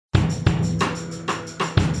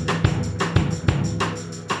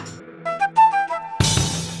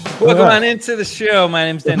Welcome on into the show. My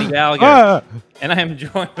name's Danny Gallagher, and I am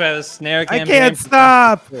joined by the snare I campaign. can't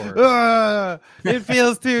stop. It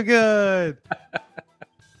feels too good.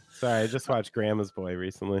 Sorry, I just watched Grandma's Boy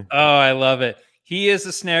recently. Oh, I love it. He is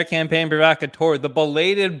the snare campaign provocateur, the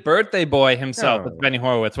belated birthday boy himself. It's Benny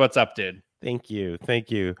Horowitz. What's up, dude? Thank you.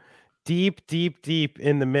 Thank you. Deep, deep, deep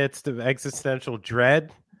in the midst of existential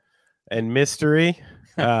dread and mystery.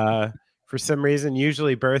 For some reason,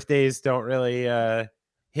 usually birthdays don't really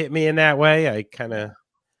hit me in that way. I kind of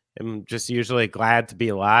am just usually glad to be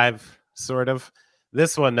alive, sort of.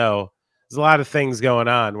 This one, though, there's a lot of things going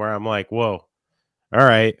on where I'm like, whoa, all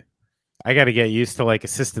right. I got to get used to like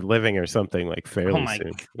assisted living or something like fairly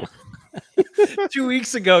soon. 2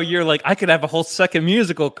 weeks ago, you're like, I could have a whole second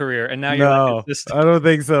musical career, and now you're like, I don't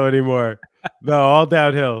think so anymore. No, all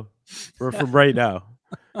downhill. We're from right now.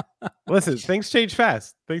 Listen, things change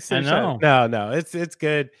fast. Things change fast. No, it's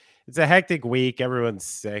good. It's a hectic week. Everyone's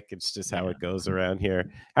sick. It's just how it goes around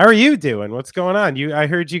here. How are you doing? What's going on? I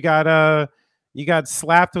heard you got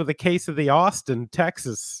slapped with a case of the Austin,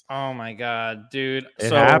 Texas. Oh my God, dude.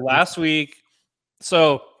 Happens.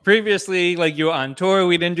 Previously, like you were on tour,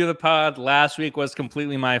 we didn't do the pod. Last week was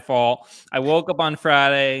completely my fault. I woke up on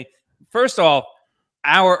Friday, first off,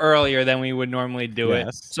 hour earlier than we would normally do it.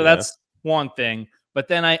 So that's one thing. But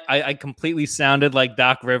then I completely sounded like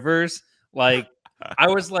Doc Rivers. Like I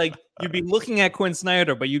was like, you'd be looking at Quinn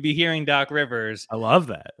Snyder, but you'd be hearing Doc Rivers. I love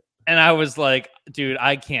that. And I was like, dude,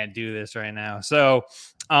 I can't do this right now. So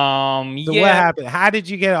what happened? How did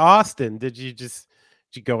you get Austin? Did you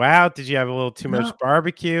go out? Did you have a little too much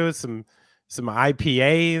barbecue? Some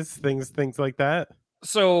IPAs, things like that?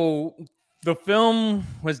 So the film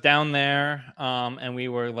was down there, and we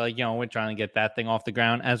were like, we're trying to get that thing off the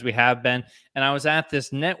ground as we have been. And I was at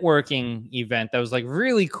this networking event that was like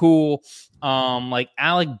really cool. Like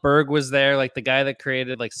Alec Berg was there, like the guy that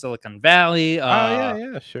created like Silicon Valley.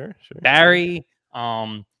 Sure. Barry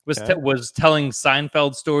was telling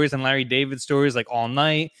Seinfeld stories and Larry David stories like all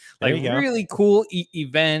night. Like really cool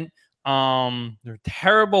event. There's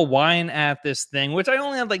terrible wine at this thing, which I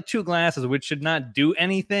only had like 2 glasses, which should not do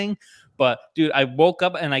anything. But dude, I woke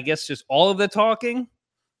up and I guess just all of the talking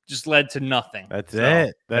just led to nothing. That's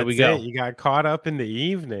it. There we go. You got caught up in the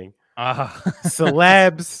evening.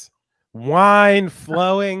 Celebs. Wine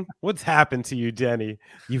flowing. What's happened to you, Denny?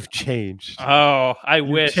 You've changed. Oh, I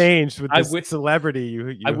wish. Changed with this celebrity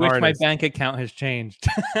you I wish my bank account has changed.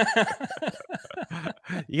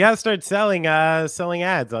 You gotta start selling ads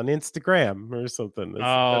on Instagram or something.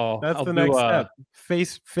 That's the next step.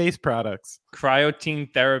 Face products.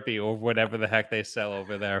 Cryotin therapy or whatever the heck they sell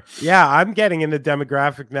over there. Yeah, I'm getting in the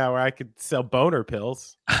demographic now where I could sell boner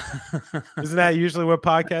pills. Isn't that usually what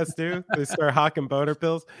podcasts do? They start hawking boner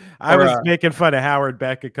pills. I was making fun of Howard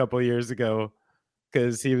Beck a couple years ago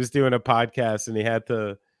because he was doing a podcast and he had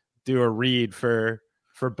to do a read for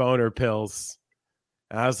boner pills.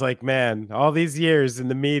 And I was like, man, all these years in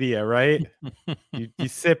the media, right? you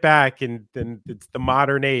sit back and then it's the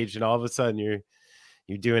modern age, and all of a sudden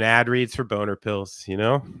you're doing ad reads for boner pills,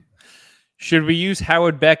 Should we use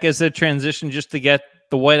Howard Beck as a transition just to get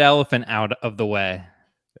the white elephant out of the way?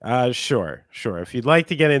 Sure. If you'd like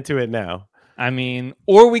to get into it now. I mean,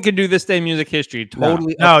 or we could do This Day Music History.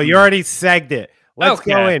 Totally. No, you already segged it. Let's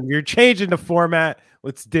go in. You're changing the format.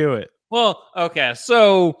 Let's do it. Well, okay.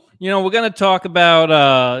 So, we're going to talk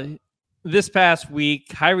about this past week.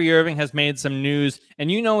 Kyrie Irving has made some news,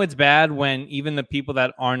 and it's bad when even the people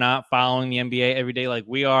that are not following the NBA every day like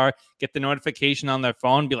we are get the notification on their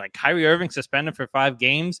phone, be like, Kyrie Irving suspended for 5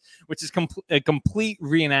 games, which is a complete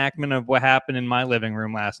reenactment of what happened in my living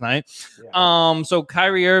room last night. Yeah. So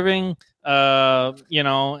Kyrie Irving,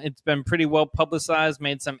 it's been pretty well publicized,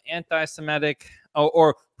 made some anti-Semitic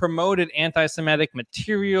or promoted anti-Semitic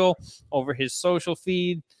material over his social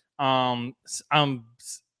feed. I'm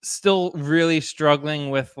still really struggling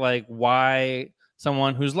with like why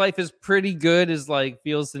someone whose life is pretty good is like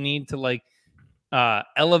feels the need to like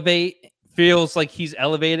feels like he's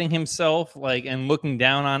elevating himself like and looking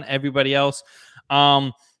down on everybody else.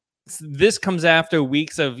 This comes after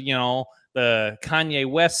weeks of the Kanye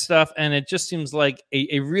West stuff, and it just seems like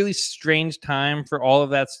a really strange time for all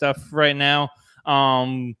of that stuff right now.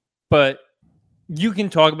 But you can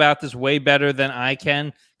talk about this way better than I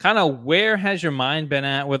can. Kind of where has your mind been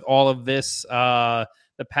at with all of this the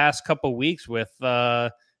past couple weeks with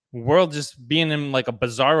the world just being in like a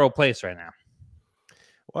bizarro place right now?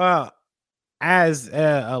 Well, as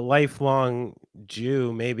a lifelong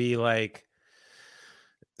Jew, maybe like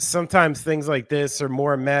sometimes things like this are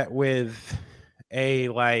more met with a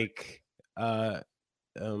like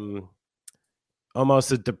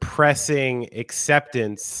almost a depressing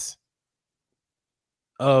acceptance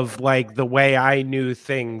of like the way I knew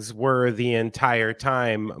things were the entire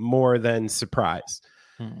time, more than surprise.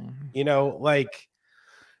 You know, like,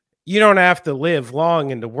 you don't have to live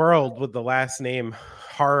long in the world with the last name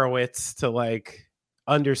Horowitz to like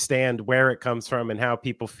understand where it comes from and how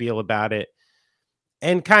people feel about it,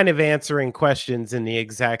 and kind of answering questions in the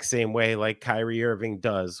exact same way like Kyrie Irving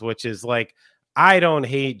does, which is like, I don't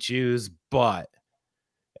hate Jews, but,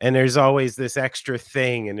 and there's always this extra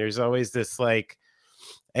thing, and there's always this like,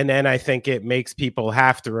 and then I think it makes people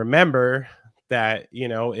have to remember that, you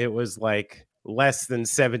know, it was like less than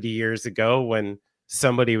 70 years ago when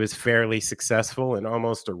somebody was fairly successful in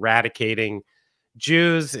almost eradicating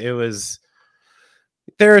Jews. It was,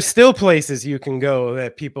 there are still places you can go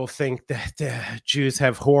that people think that Jews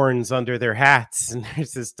have horns under their hats, and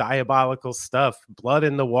there's this diabolical stuff, blood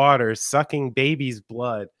in the water, sucking babies'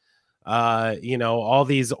 blood, you know, all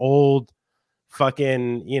these old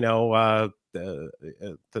fucking, you know,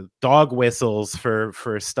 the dog whistles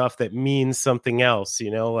for stuff that means something else,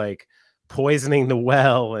 you know, like poisoning the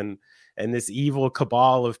well, and this evil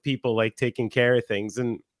cabal of people like taking care of things.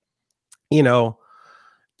 And, you know,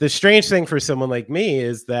 the strange thing for someone like me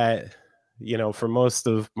is that, you know, for most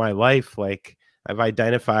of my life, like, I've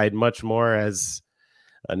identified much more as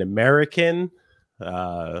an American,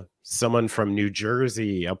 someone from New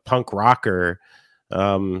Jersey, a punk rocker,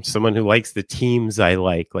 someone who likes the teams I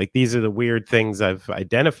like. Like, these are the weird things I've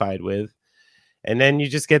identified with. And then you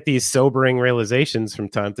just get these sobering realizations from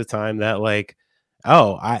time to time that like,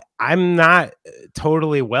 oh, I'm not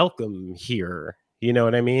totally welcome here. You know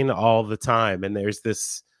what I mean? All the time. And there's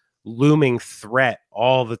this looming threat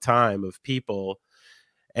all the time of people.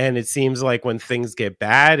 And it seems like when things get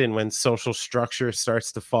bad and when social structure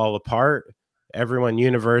starts to fall apart, everyone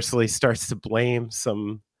universally starts to blame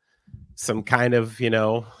some kind of, you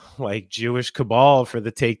know, like Jewish cabal for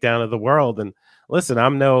the takedown of the world. And listen,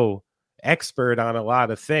 I'm no expert on a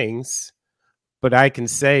lot of things, but I can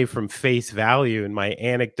say from face value and my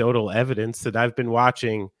anecdotal evidence that I've been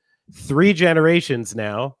watching 3 generations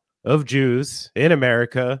now of Jews in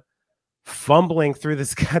America fumbling through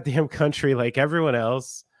this goddamn country like everyone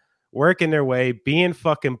else, working their way, being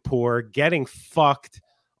fucking poor, getting fucked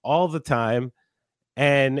all the time.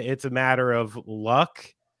 And it's a matter of luck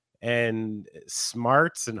and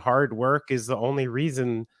smarts and hard work is the only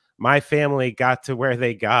reason my family got to where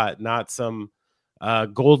they got, not some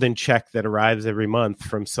golden check that arrives every month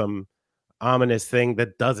from some ominous thing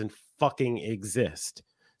that doesn't fucking exist.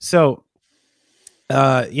 So,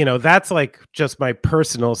 you know, that's like just my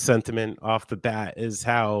personal sentiment off the bat, is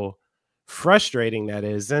how frustrating that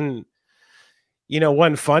is. And, you know,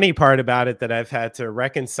 one funny part about it that I've had to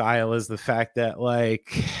reconcile is the fact that,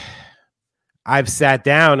 like, I've sat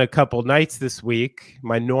down a couple nights this week,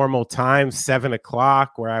 my normal time, 7:00,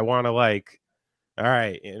 where I want to like, all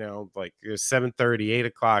right, you know, like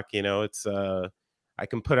 7:30, 8:00, you know, it's, I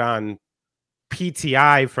can put on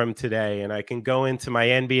PTI from today and I can go into my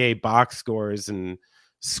NBA box scores and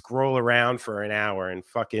scroll around for an hour and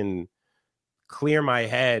fucking clear my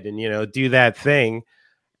head and, you know, do that thing.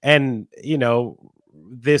 And, you know,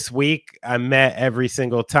 this week I met every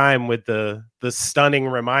single time with the stunning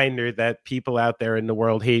reminder that people out there in the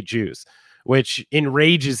world hate Jews, which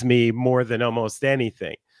enrages me more than almost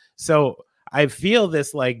anything. So I feel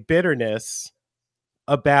this like bitterness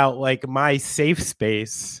about like my safe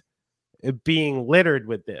space being littered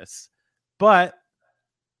with this. But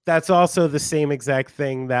that's also the same exact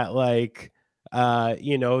thing that like,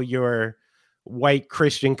 you know, your white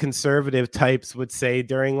Christian conservative types would say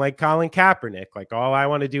during like Colin Kaepernick, like, all I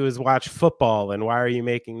want to do is watch football. And why are you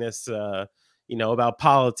making this, you know, about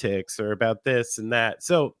politics or about this and that?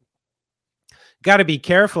 So got to be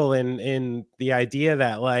careful in the idea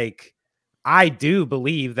that like, I do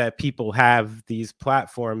believe that people have these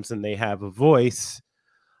platforms and they have a voice,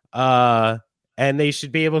 and they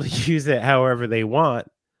should be able to use it however they want.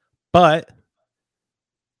 But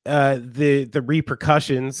the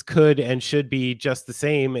repercussions could and should be just the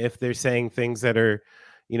same if they're saying things that are,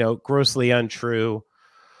 you know, grossly untrue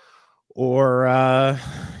or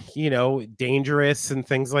you know, dangerous and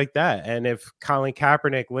things like that. And if Colin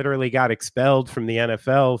Kaepernick literally got expelled from the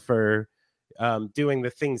NFL for doing the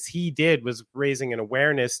things he did, was raising an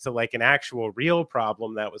awareness to like an actual real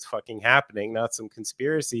problem that was fucking happening, not some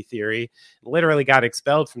conspiracy theory, literally got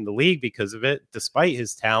expelled from the league because of it, despite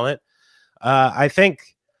his talent. I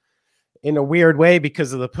think in a weird way,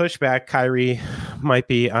 because of the pushback, Kyrie might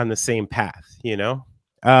be on the same path, you know?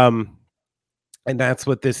 And that's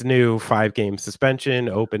what this new 5-game suspension,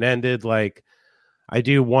 open-ended, like, I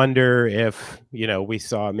do wonder if, you know, we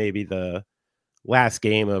saw maybe the last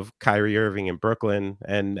game of Kyrie Irving in Brooklyn.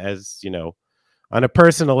 And as you know, on a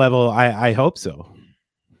personal level, I hope so.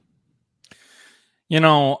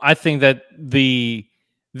 I think that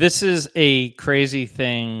this is a crazy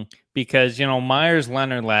thing because, Myers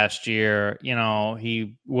Leonard last year,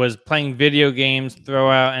 he was playing video games, throw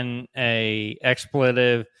out a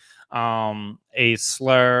expletive, a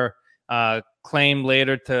slur, claimed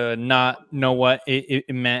later to not know what it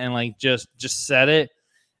meant and just said it.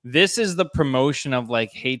 This is the promotion of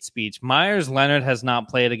hate speech. Myers Leonard has not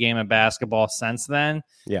played a game of basketball since then.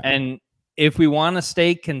 Yeah. And if we want to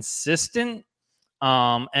stay consistent,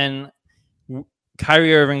 and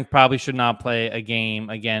Kyrie Irving probably should not play a game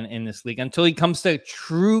again in this league until he comes to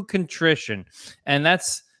true contrition. And that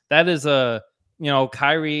is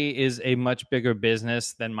Kyrie is a much bigger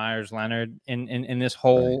business than Myers Leonard in this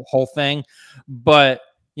whole thing. But,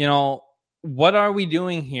 what are we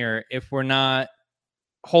doing here if we're not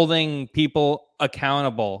holding people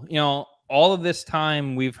accountable? All of this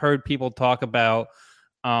time we've heard people talk about,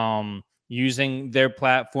 using their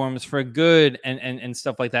platforms for good and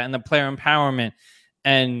stuff like that, and the player empowerment,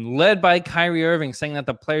 and led by Kyrie Irving saying that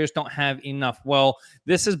the players don't have enough. Well,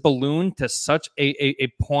 this is ballooned to such a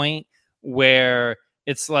point where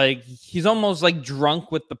it's like he's almost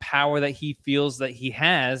drunk with the power that he feels that he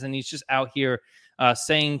has, and he's just out here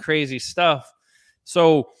saying crazy stuff.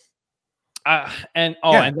 So, and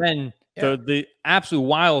then the absolute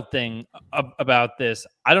wild thing about this,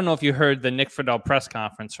 I don't know if you heard the Nick Friedel press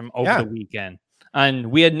conference from over the weekend.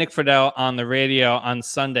 And we had Nick Friedel on the radio on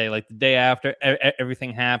Sunday, the day after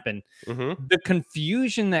everything happened. Mm-hmm. The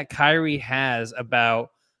confusion that Kyrie has about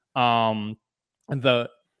the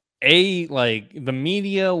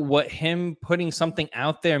media, what him putting something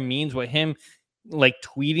out there means, what him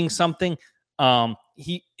tweeting something.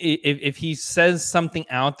 If he says something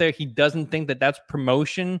out there, he doesn't think that that's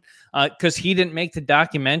promotion because he didn't make the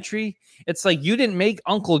documentary. It's like you didn't make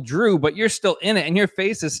Uncle Drew, but you're still in it and your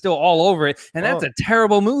face is still all over it. And that's a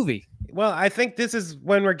terrible movie. Well, I think this is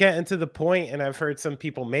when we're getting to the point, and I've heard some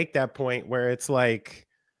people make that point where it's like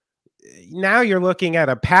now you're looking at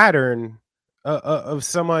a pattern of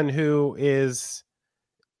someone who is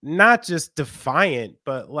not just defiant,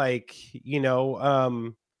 but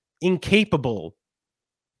incapable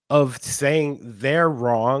of saying they're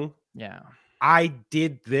wrong. Yeah. I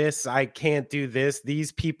did this. I can't do this.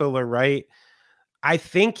 These people are right. I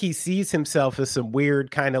think he sees himself as some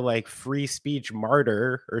weird kind of free speech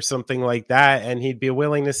martyr or something like that. And he'd be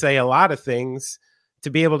willing to say a lot of things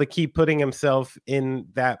to be able to keep putting himself in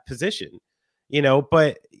that position,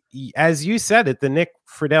 but as you said it, the Nick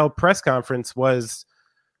Friedel press conference was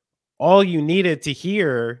all you needed to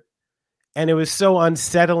hear. And it was so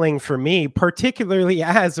unsettling for me, particularly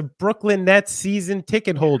as a Brooklyn Nets season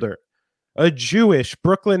ticket holder, a Jewish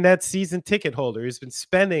Brooklyn Nets season ticket holder who's been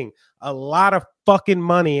spending a lot of fucking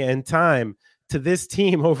money and time to this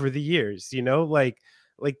team over the years.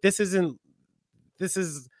 This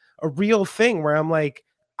is a real thing where I'm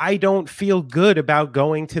I don't feel good about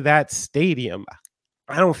going to that stadium.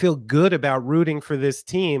 I don't feel good about rooting for this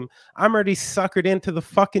team. I'm already suckered into the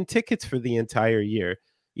fucking tickets for the entire year.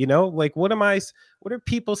 What are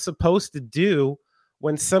people supposed to do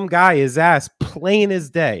when some guy is asked plain as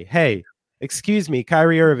day, hey, excuse me,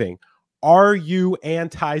 Kyrie Irving, are you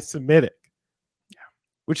anti-Semitic? Yeah.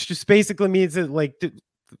 Which just basically means that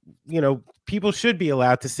people should be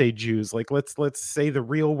allowed to say Jews. Let's say the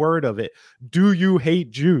real word of it. Do you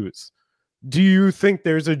hate Jews? Do you think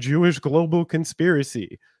there's a Jewish global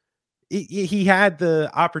conspiracy? He had the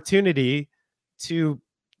opportunity to,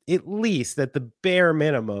 at least at the bare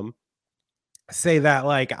minimum, say that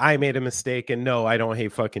I made a mistake and no, I don't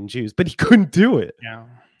hate fucking Jews, but he couldn't do it. Yeah.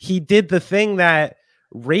 He did the thing that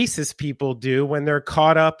racist people do when they're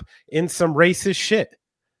caught up in some racist shit.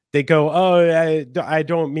 They go, oh, I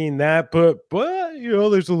don't mean that, but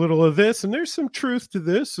there's a little of this and there's some truth to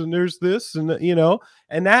this and there's this and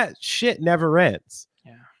and that shit never ends.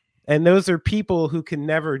 Yeah. And those are people who can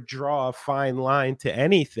never draw a fine line to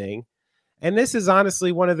anything. And this is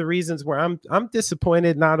honestly one of the reasons where I'm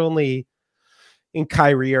disappointed not only in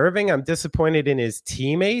Kyrie Irving, I'm disappointed in his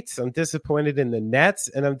teammates, I'm disappointed in the Nets,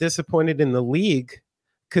 and I'm disappointed in the league.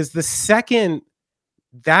 Because the second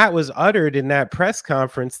that was uttered in that press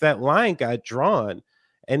conference, that line got drawn.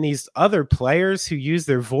 And these other players who use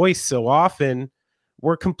their voice so often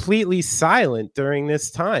were completely silent during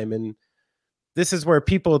this time. And this is where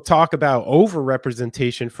people talk about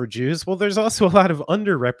overrepresentation for Jews. Well, there's also a lot of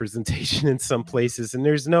underrepresentation in some places, and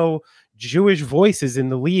there's no Jewish voices in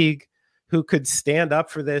the league who could stand up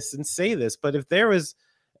for this and say this. But if there was,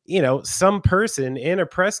 some person in a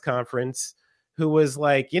press conference who was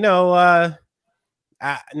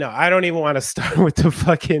no, I don't even want to start with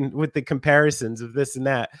the comparisons of this and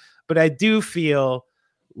that. But I do feel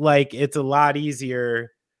like it's a lot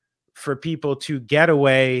easier for people to get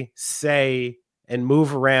away, say, and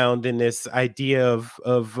move around in this idea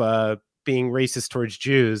of being racist towards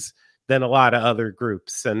Jews than a lot of other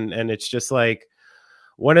groups. And it's just like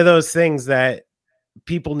one of those things that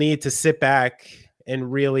people need to sit back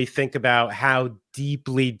and really think about how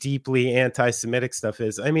deeply, deeply anti-Semitic stuff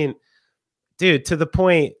is. I mean, dude, to the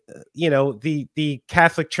point, the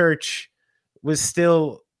Catholic Church was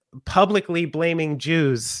still publicly blaming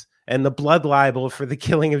Jews and the blood libel for the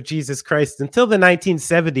killing of Jesus Christ until the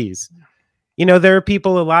 1970s. There are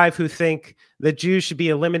people alive who think that Jews should be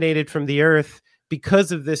eliminated from the earth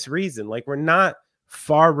because of this reason. Like, we're not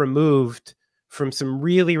far removed from some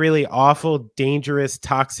really, really awful, dangerous,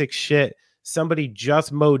 toxic shit. Somebody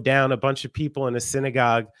just mowed down a bunch of people in a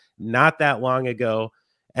synagogue not that long ago.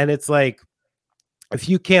 And it's like, if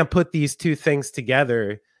you can't put these two things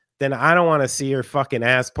together, then I don't want to see your fucking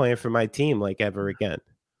ass playing for my team like ever again.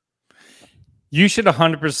 You should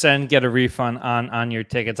 100% get a refund on your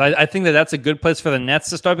tickets. I think that's a good place for the Nets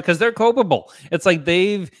to start because they're culpable. It's like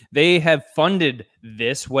they have funded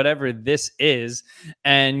this, whatever this is,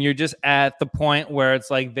 and you're just at the point where it's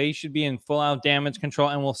like they should be in full out damage control,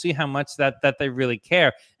 and we'll see how much that they really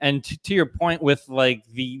care. And to your point with like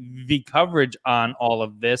the coverage on all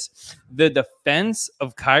of this, the defense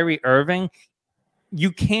of Kyrie Irving,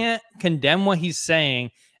 you can't condemn what he's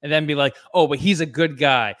saying and then be like, oh, but he's a good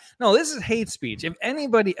guy. No, this is hate speech. If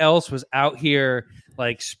anybody else was out here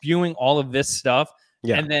like spewing all of this stuff,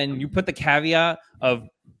 and then you put the caveat of,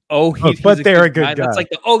 but they're a good guy. That's like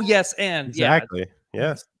the, oh, yes, and exactly. Yeah.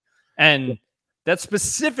 Yes. And that's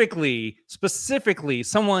specifically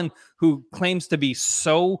someone who claims to be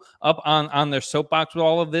so up on their soapbox with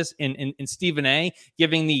all of this in Stephen A.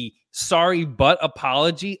 giving the sorry but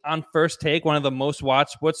apology on First Take, one of the most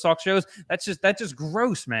watched sports talk shows. That's just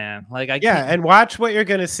gross, man. Like, and watch what you're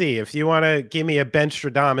gonna see. If you want to give me a Ben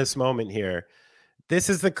Stradamus moment here, this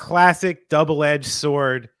is the classic double-edged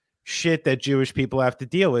sword shit that Jewish people have to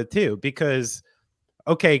deal with too. Because,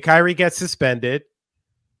 okay, Kyrie gets suspended.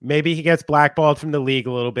 Maybe he gets blackballed from the league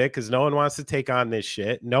a little bit because no one wants to take on this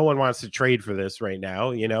shit. No one wants to trade for this right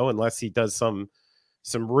now, unless he does some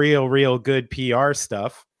real good PR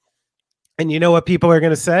stuff. And you know what people are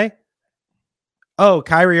going to say? Oh,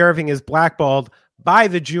 Kyrie Irving is blackballed by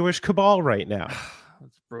the Jewish cabal right now.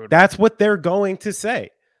 That's brutal. That's what they're going to say.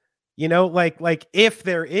 Like if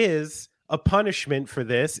there is a punishment for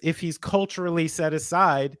this, if he's culturally set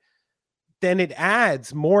aside, then it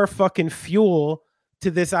adds more fucking fuel to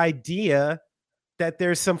this idea that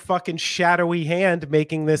there's some fucking shadowy hand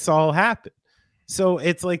making this all happen. So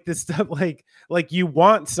it's like this stuff, like you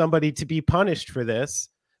want somebody to be punished for this,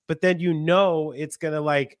 but then it's gonna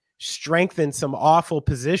like strengthen some awful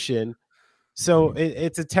position. So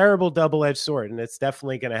it's a terrible double-edged sword, and it's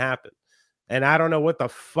definitely gonna happen. And I don't know what the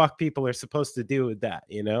fuck people are supposed to do with that,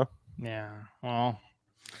 Yeah, well,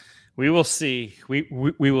 we will see. We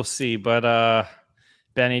will see, but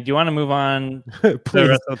Benny, do you want to move on to the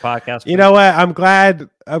rest of the podcast? You know what? I'm glad.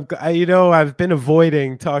 I've been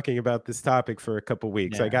avoiding talking about this topic for a couple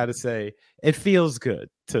weeks. Yeah. I got to say, it feels good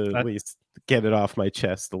to at least get it off my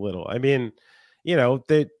chest a little. I mean,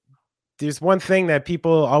 there's one thing that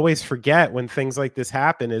people always forget when things like this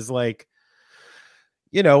happen is like,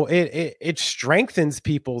 it strengthens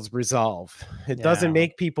people's resolve. It doesn't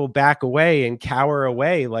make people back away and cower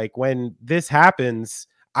away. Like when this happens,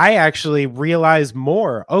 I actually realize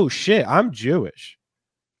more. Oh shit, I'm Jewish.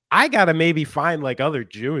 I gotta maybe find like other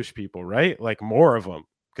Jewish people, right? Like more of them,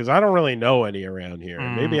 because I don't really know any around here.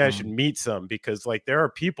 Maybe I should meet some, because like there are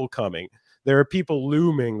people coming, there are people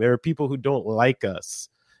looming, there are people who don't like us,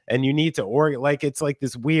 and you need to like it's like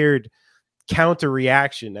this weird counter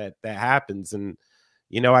reaction that happens. And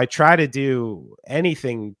I try to do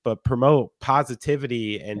anything but promote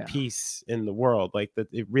positivity and peace in the world. Like that,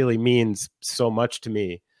 it really means so much to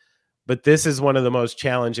me. But this is one of the most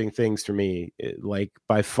challenging things for me, like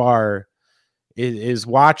by far, is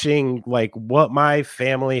watching like what my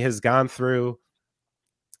family has gone through,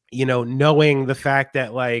 knowing the fact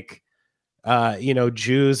that like,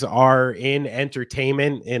 Jews are in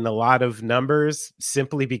entertainment in a lot of numbers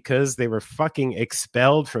simply because they were fucking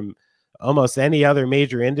expelled from almost any other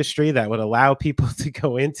major industry that would allow people to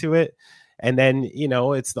go into it. And then,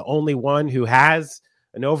 it's the only one who has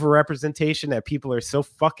an overrepresentation that people are so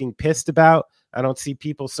fucking pissed about. I don't see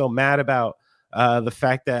people so mad about the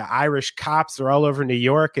fact that Irish cops are all over New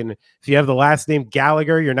York. And if you have the last name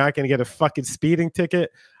Gallagher, you're not going to get a fucking speeding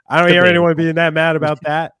ticket. I don't hear anyone being that mad about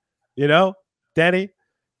that. Denny?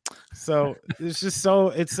 So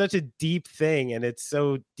it's such a deep thing, and it's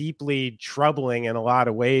so deeply troubling in a lot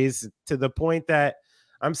of ways, to the point that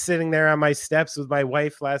I'm sitting there on my steps with my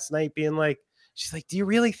wife last night being like, she's like, do you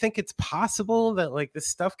really think it's possible that like this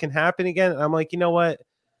stuff can happen again? And I'm like, you know what?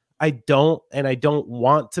 I don't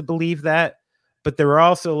want to believe that. But there were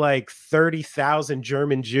also like 30,000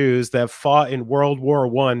 German Jews that fought in World War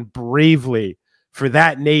I bravely for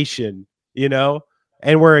that nation, and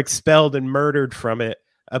were expelled and murdered from it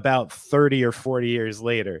about 30 or 40 years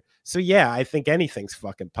later. So yeah, I think anything's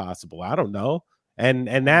fucking possible. I don't know.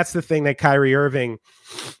 And that's the thing that Kyrie Irving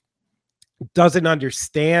doesn't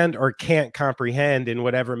understand or can't comprehend in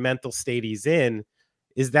whatever mental state he's in,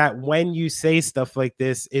 is that when you say stuff like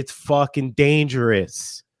this, it's fucking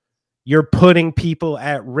dangerous. You're putting people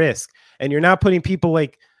at risk, and you're not putting people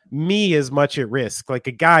like me as much at risk, like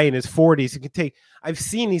a guy in his 40s who can take. I've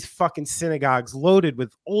seen these fucking synagogues loaded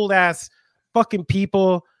with old ass fucking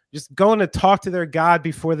people just going to talk to their God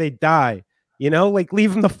before they die, like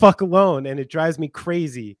leave them the fuck alone. And it drives me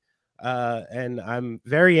crazy. And I'm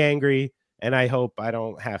very angry, and I hope I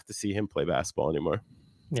don't have to see him play basketball anymore.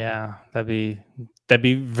 Yeah, that'd be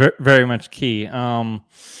very much key.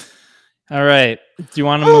 All right. Do you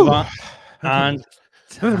want to move on?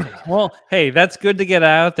 Well, hey, that's good to get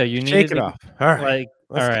out there. You need shake it off. All right.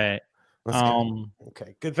 All right.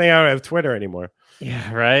 Okay. Good thing I don't have Twitter anymore.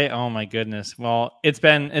 Yeah, right. Oh my goodness. Well, it's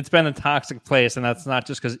been a toxic place, and that's not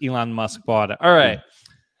just because Elon Musk bought it. All right.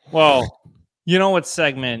 Well, you know what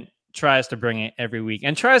segment tries to bring it every week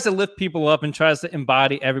and tries to lift people up and tries to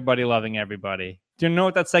embody everybody loving everybody. Do you know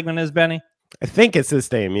what that segment is, Benny? I think it's This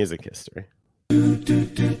Day in Music History.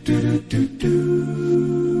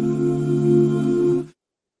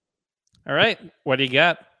 All right. What do you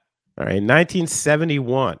got? All right.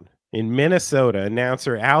 1971. In Minnesota,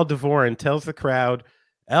 announcer Al Dvorin tells the crowd,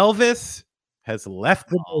 Elvis has left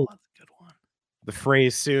the building. That's a good one. The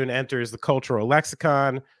phrase soon enters the cultural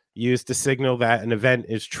lexicon, used to signal that an event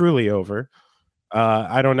is truly over.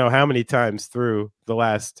 I don't know how many times through the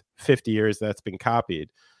last 50 years that's been copied.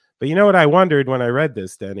 But you know what I wondered when I read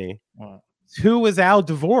this, Denny? What? Who was Al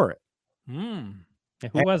Dvorin? Yeah,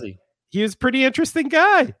 who was he? He was a pretty interesting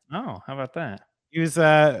guy. Oh, how about that? He was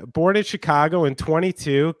born in Chicago in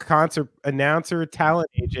 22, concert announcer, talent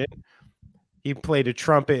agent. He played a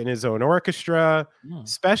trumpet in his own orchestra,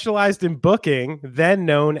 specialized in booking, then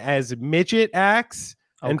known as midget acts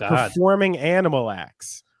and performing animal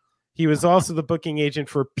acts. He was also the booking agent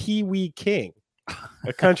for Pee Wee King,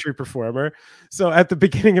 a country performer. So at the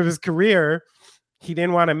beginning of his career, he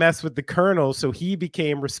didn't want to mess with the Colonel, so he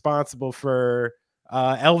became responsible for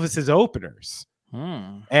Elvis's openers.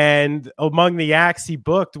 And among the acts he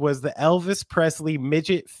booked was the Elvis Presley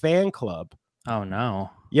Midget Fan Club. Oh no.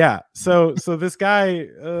 Yeah. So this guy,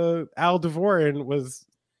 Al Dvorin, was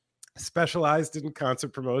specialized in concert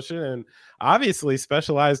promotion and obviously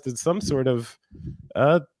specialized in some sort of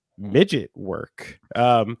midget work.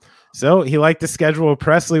 So he liked to schedule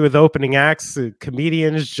Presley with opening acts,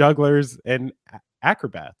 comedians, jugglers, and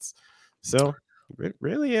acrobats. So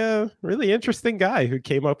really interesting guy who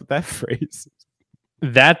came up with that phrase.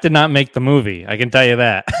 That did not make the movie. I can tell you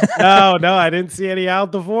that. No, I didn't see any Al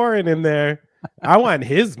Dvorin in there. I want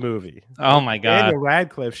his movie. Oh my God. Daniel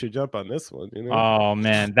Radcliffe should jump on this one. Oh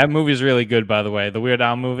man, that movie is really good, by the way. The Weird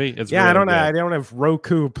Al movie. It's really good. I don't have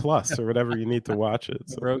Roku Plus or whatever you need to watch it.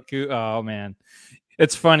 So. Roku. Oh man.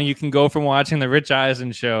 It's funny. You can go from watching the Rich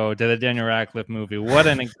Eisen show to the Daniel Radcliffe movie. What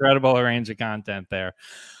an incredible range of content there.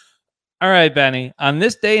 All right, Benny. On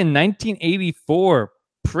this day in 1984,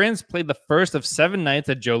 Prince played the first of 7 nights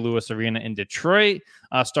at Joe Louis Arena in Detroit,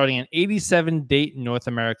 starting an 87-date North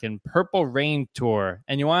American Purple Rain tour.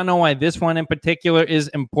 And you want to know why this one in particular is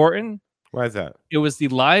important? Why is that? It was the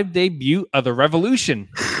live debut of The Revolution.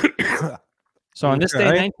 So on this day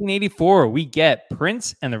in 1984, we get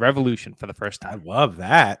Prince and The Revolution for the first time. I love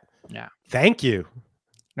that. Yeah. Thank you.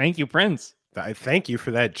 Thank you, Prince. I thank you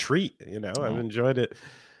for that treat. I've enjoyed it.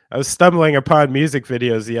 I was stumbling upon music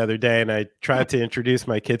videos the other day, and I tried to introduce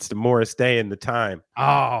my kids to Morris Day and The Time.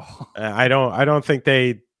 Oh, I don't think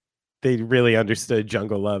they really understood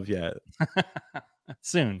Jungle Love yet.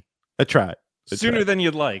 Soon. I tried. Sooner than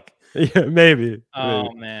you'd like. Yeah, maybe.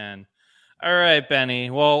 Oh man. All right, Benny.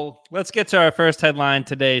 Well, let's get to our first headline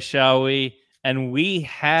today, shall we? And we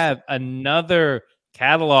have another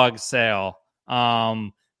catalog sale.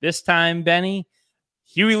 This time, Benny,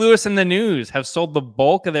 Huey Lewis and the News have sold the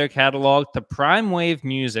bulk of their catalog to Prime Wave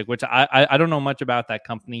Music, which I don't know much about that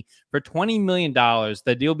company, for $20 million.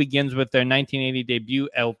 The deal begins with their 1980 debut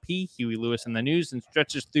LP, Huey Lewis and the News, and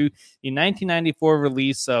stretches through the 1994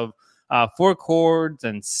 release of 4 Chords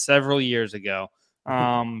and several years ago.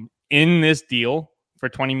 in this deal for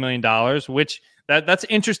 $20 million, which that's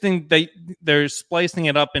interesting. They're splicing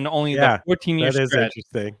it up in only the 14-year stretch. That is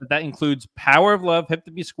interesting. That includes Power of Love, Hip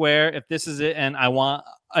to Be Square, If This Is It, and I Want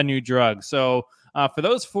a New Drug. So for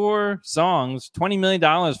those 4 songs, $20 million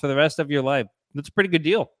for the rest of your life. That's a pretty good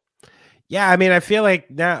deal. Yeah, I mean, I feel like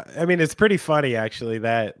now, I mean, it's pretty funny actually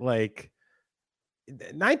that like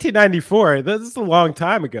 1994, this is a long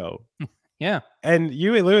time ago. Yeah. And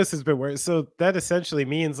Huey Lewis has been working. So that essentially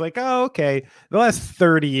means like, oh, okay, the last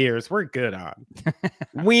 30 years we're good on.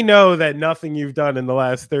 We know that nothing you've done in the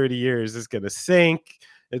last 30 years is going to sink.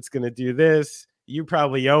 It's going to do this. You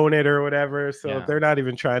probably own it or whatever. So they're not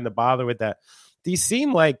even trying to bother with that. These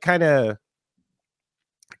seem like kind of,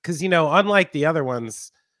 because, you know, unlike the other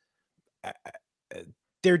ones,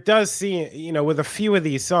 there does seem, you know, with a few of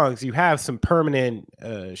these songs, you have some permanent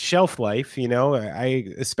shelf life, you know, I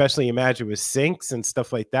especially imagine with syncs and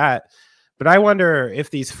stuff like that. But I wonder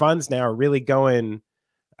if these funds now are really going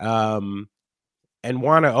and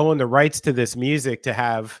want to own the rights to this music to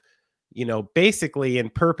have, you know, basically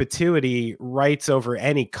in perpetuity rights over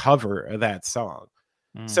any cover of that song.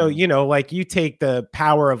 So, you know, like you take the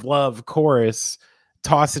Power of Love chorus,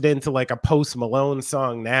 toss it into like a Post Malone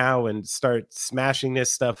song now and start smashing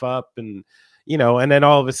this stuff up, and you know, and then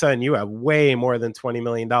all of a sudden you have way more than $20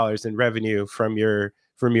 million in revenue from your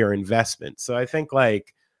investment. So I think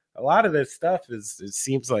like a lot of this stuff it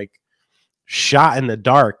seems like shot in the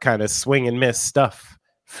dark, kind of swing and miss stuff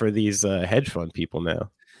for these hedge fund people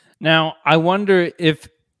now. Now I wonder if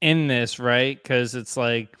in this, right, because it's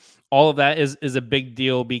like all of that is a big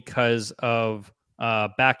deal because of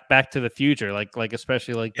Back to the Future, like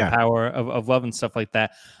especially like the Power of Love and stuff like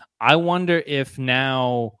that. I wonder if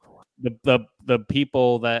now the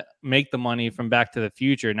people that make the money from Back to the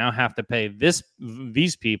Future now have to pay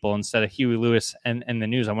these people instead of Huey Lewis and the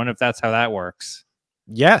News. I wonder if that's how that works.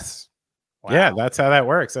 Yes. Wow. Yeah, that's how that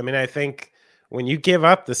works. I mean, I think when you give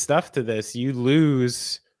up the stuff to this, you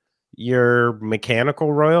lose your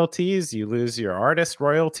mechanical royalties, you lose your artist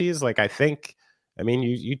royalties. Like I mean,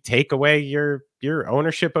 you take away your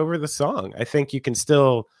ownership over the song. I think you can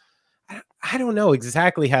still, I don't know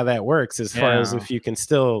exactly how that works as far as if you can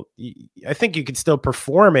still, I think you can still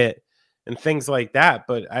perform it and things like that,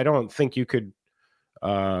 but I don't think you could,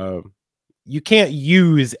 you can't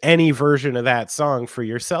use any version of that song for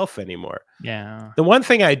yourself anymore. Yeah. The one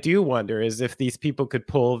thing I do wonder is if these people could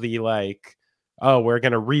pull the like, oh, we're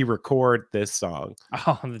going to re-record this song.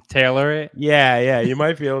 Oh, tailor it? Yeah, you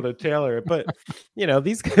might be able to tailor it. But, you know,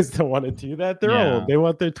 these guys don't want to do that. They're old. They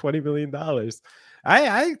want their $20 million.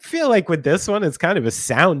 I feel like with this one, it's kind of a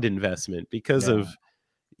sound investment because of,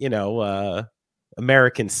 you know,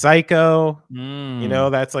 American Psycho. You know,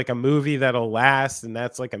 that's like a movie that'll last, and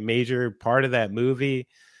that's like a major part of that movie.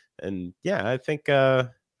 And, yeah, I think I'd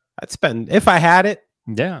spend, if I had it,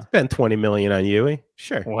 spend $20 million on Huey.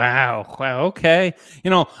 Sure. Wow. Okay. You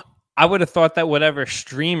know, I would have thought that whatever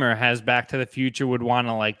streamer has Back to the Future would want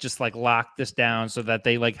to like just like lock this down so that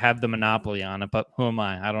they like have the monopoly on it. But who am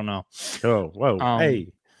I? I don't know. Oh, whoa.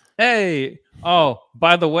 Hey. Oh,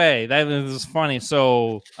 by the way, that is funny.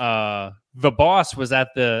 So the boss was at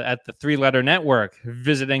the 3-Letter Network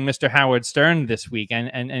visiting Mr. Howard Stern this week,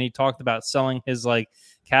 and he talked about selling his like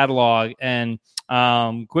catalog. And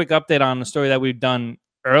quick update on the story that we've done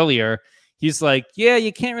earlier. He's like, yeah,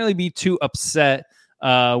 you can't really be too upset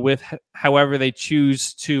with however they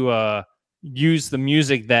choose to use the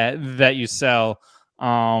music that you sell.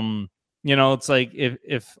 You know, it's like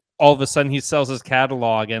if all of a sudden he sells his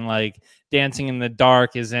catalog and like Dancing in the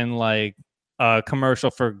Dark is in like a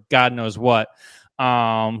commercial for God knows what.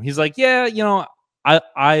 He's like, yeah, you know,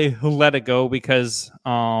 I let it go because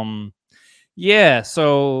so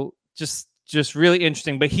just really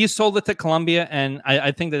interesting. But he sold it to Columbia, and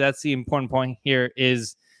I think that's the important point here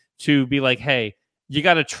is to be like, hey, you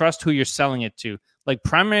got to trust who you're selling it to. Like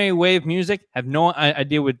Primary Wave Music have no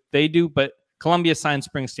idea what they do, but Columbia signed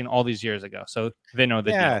Springsteen all these years ago, so they know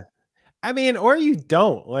the deal. I mean, or you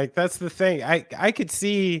don't. Like that's the thing. I could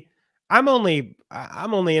see. I'm only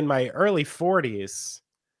in my early 40s,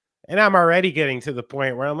 and I'm already getting to the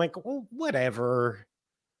point where I'm like, well, whatever.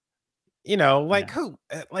 You know, like who?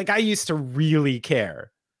 Like I used to really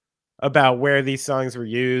care about where these songs were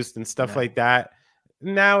used and stuff like that.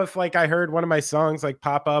 Now, if like I heard one of my songs like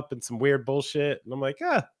pop up and some weird bullshit, and I'm like,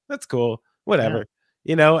 that's cool, whatever.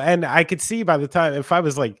 You know, and I could see by the time if I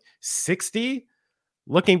was like 60,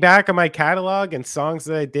 looking back on my catalog and songs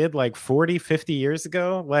that I did like 40, 50 years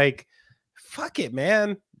ago, like, fuck it,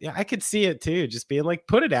 man. Yeah, I could see it too. Just being like,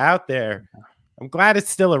 put it out there. I'm glad it's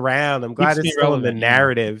still around. I'm glad it's still in the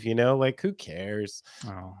narrative, you know, like who cares?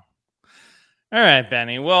 Oh. All right,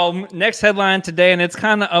 Benny. Well, next headline today, and it's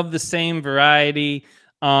kind of the same variety.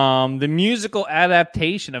 The musical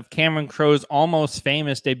adaptation of Cameron Crowe's Almost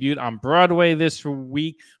Famous debuted on Broadway this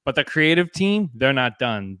week, but the creative team, they're not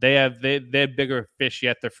done. They're bigger fish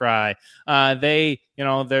yet to fry. They're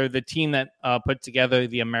the team that put together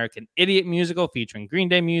the American Idiot musical featuring Green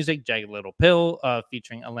Day music, Jagged Little Pill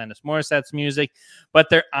featuring Alanis Morissette's music, but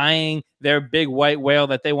they're eyeing their big white whale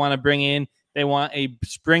that they want to bring in. They want a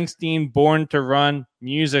Springsteen Born to Run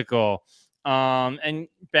musical. And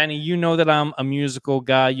Benny, you know that I'm a musical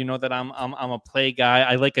guy. You know that I'm a play guy.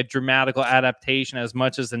 I like a dramatical adaptation as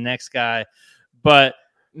much as the next guy. But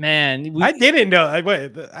man, I didn't know.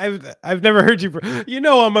 I've never heard you. You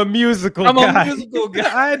know, I'm a musical guy. I'm a musical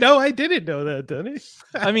guy. I know. I didn't know that, Denny.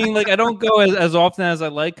 I mean, like, I don't go as often as I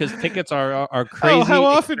like because tickets are crazy. Oh, how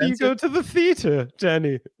often do you go to the theater,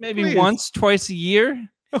 Jenny? Maybe once, twice a year.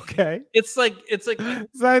 Okay. It's like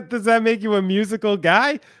does that make you a musical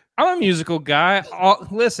guy? I'm a musical guy.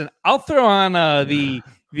 I'll throw on the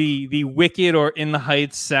Wicked or In the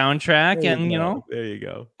Heights soundtrack, and there you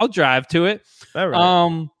go. I'll drive to it. All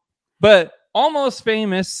right. But Almost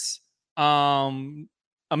Famous,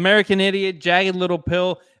 American Idiot, Jagged Little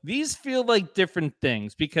Pill, these feel like different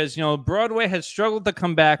things because Broadway has struggled to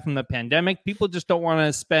come back from the pandemic. People just don't want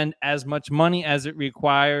to spend as much money as it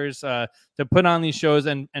requires to put on these shows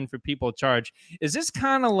and for people to charge. Is this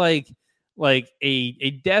kind of like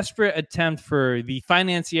a desperate attempt for the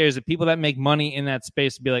financiers, the people that make money in that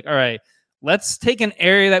space, to be like, all right, let's take an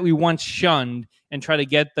area that we once shunned and try to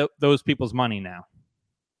get those people's money now?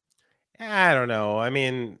 I don't know. I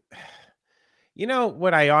mean,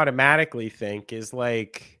 what I automatically think is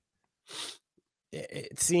like,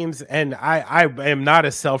 it seems, and I am not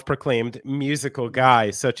a self-proclaimed musical guy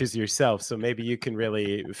such as yourself, so maybe you can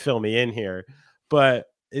really fill me in here. But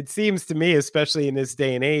it seems to me, especially in this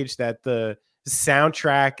day and age, that the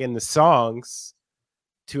soundtrack and the songs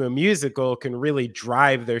to a musical can really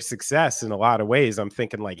drive their success in a lot of ways. I'm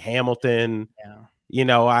thinking like Hamilton.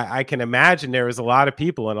 Yeah. I can imagine there was a lot of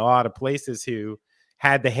people in a lot of places who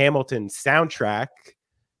had the Hamilton soundtrack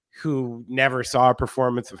who never saw a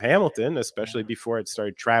performance of Hamilton, especially before it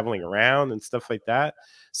started traveling around and stuff like that.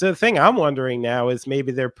 So the thing I'm wondering now is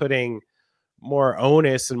maybe they're putting more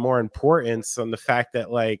onus and more importance on the fact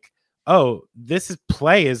that, like, oh, this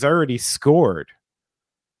play is already scored.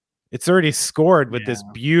 It's already scored with this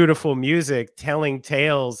beautiful music telling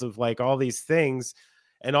tales of like all these things.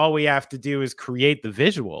 And all we have to do is create the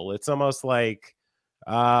visual. It's almost like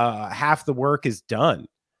half the work is done.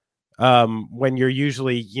 When you're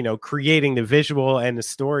usually, creating the visual and the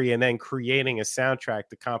story and then creating a soundtrack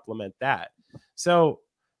to complement that. So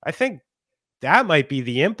I think that might be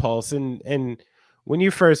the impulse. And when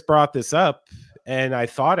you first brought this up and I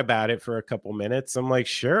thought about it for a couple minutes, I'm like,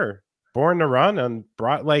 sure, Born to Run on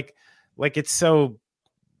like it's so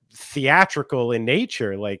theatrical in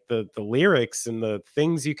nature, like the lyrics and the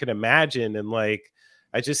things you can imagine. And like,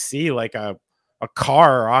 I just see like a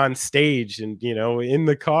car on stage and, in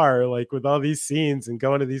the car, like with all these scenes and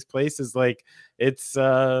going to these places, like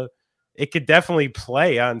it could definitely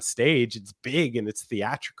play on stage. It's big and it's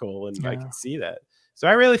theatrical. And I can see that. So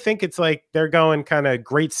I really think it's like they're going kind of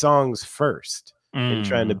great songs first and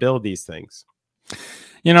trying to build these things.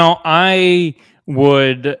 I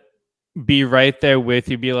would be right there with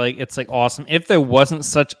you. Be like, it's like awesome. If there wasn't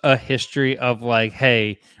such a history of like,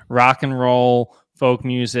 hey, rock and roll, folk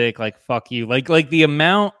music, like fuck you, like the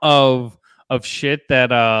amount of shit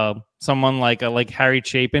that someone like Harry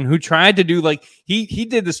Chapin, who tried to do like he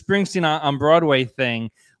did the Springsteen on Broadway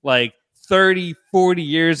thing like 30-40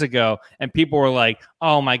 years ago, and people were like,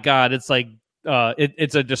 oh my god, it's like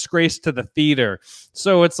it's a disgrace to the theater.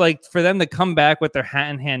 So it's like for them to come back with their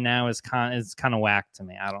hat in hand now is kind of whack to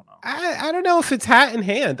me. I don't know. I don't know if it's hat in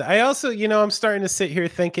hand. I also, I'm starting to sit here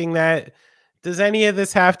thinking that, does any of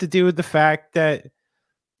this have to do with the fact that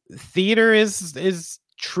theater is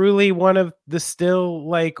truly one of the still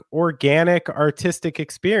like organic artistic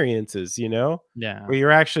experiences, Yeah. Where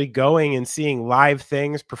you're actually going and seeing live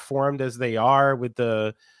things performed as they are with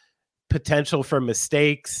the potential for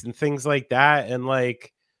mistakes and things like that. And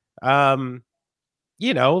like, like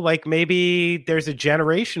maybe there's a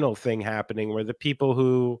generational thing happening where the people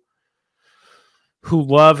who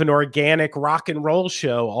love an organic rock and roll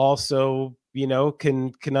show also,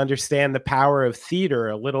 can understand the power of theater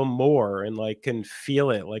a little more and like can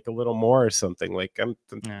feel it like a little more or something. Like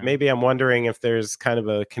maybe I'm wondering if there's kind of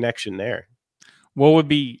a connection there. What would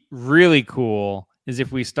be really cool is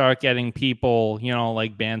if we start getting people,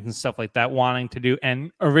 like bands and stuff like that, wanting to do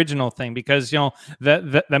an original thing. Because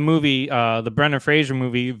the movie, the Brendan Fraser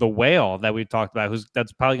movie, The Whale, that we talked about,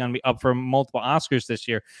 that's probably going to be up for multiple Oscars this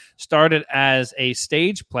year, started as a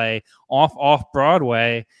stage play off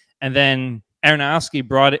Broadway, and then Aronofsky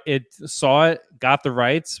saw it, got the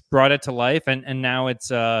rights, brought it to life, and now it's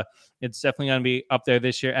definitely going to be up there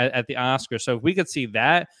this year at the Oscars. So if we could see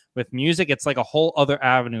that with music, it's like a whole other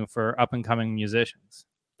avenue for up and coming musicians.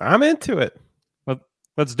 I'm into it. Well,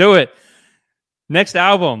 let's do it. Next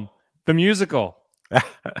album, the musical.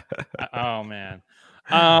 Oh man.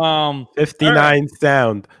 59 right.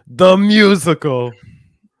 Sound, the musical.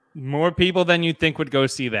 More people than you think would go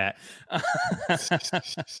see that.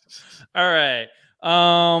 All right.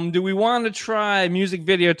 Do we want to try music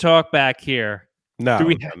video talk back here? No,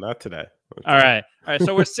 not today. All right.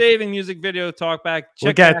 So we're saving music video talk back.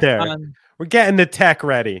 We'll get there. We're getting the tech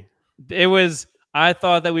ready. I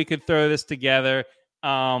thought that we could throw this together.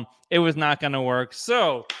 It was not going to work.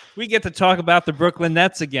 So we get to talk about the Brooklyn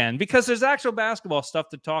Nets again, because there's actual basketball stuff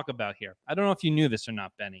to talk about here. I don't know if you knew this or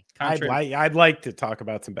not, Benny. I'd like to talk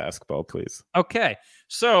about some basketball, please. Okay.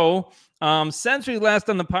 So since we last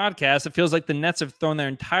done the podcast, it feels like the Nets have thrown their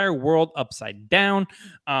entire world upside down.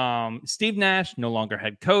 Steve Nash, no longer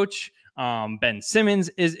head coach. Ben Simmons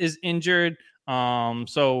is injured.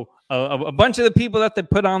 So a bunch of the people that they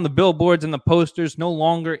put on the billboards and the posters no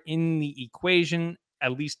longer in the equation,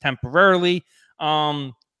 at least temporarily.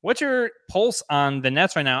 What's your pulse on the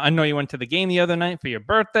Nets right now? I know you went to the game the other night for your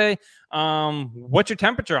birthday. What's your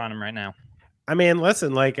temperature on them right now? I mean,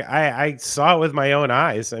 listen, like I saw it with my own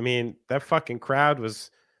eyes. I mean, that fucking crowd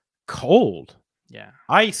was cold. Yeah.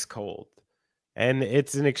 Ice cold. And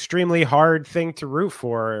it's an extremely hard thing to root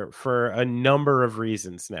for a number of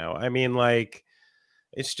reasons now. I mean, like,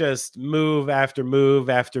 it's just move after move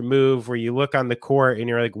after move where you look on the court and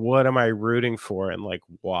you're like, what am I rooting for? And like,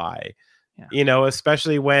 why? Yeah.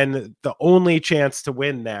 Especially when the only chance to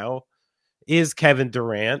win now is Kevin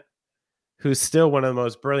Durant, who's still one of the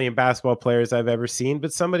most brilliant basketball players I've ever seen,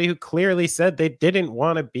 but somebody who clearly said they didn't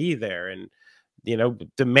want to be there and,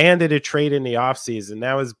 demanded a trade in the offseason.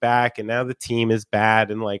 Now is back, and now the team is bad.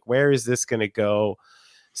 And like, where is this going to go?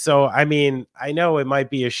 So, I mean, I know it might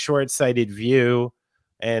be a short-sighted view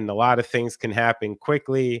and a lot of things can happen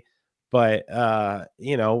quickly, but,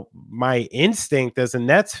 my instinct as a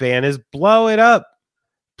Nets fan is blow it up.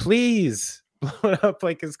 Please blow it up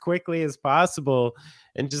like as quickly as possible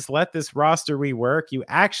and just let this roster rework. You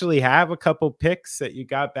actually have a couple picks that you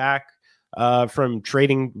got back from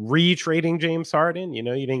retrading James Harden. You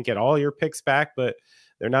didn't get all your picks back, but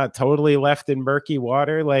they're not totally left in murky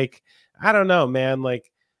water. Like, I don't know, man. Like,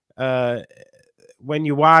 when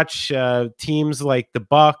you watch teams like the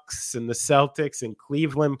Bucks and the Celtics and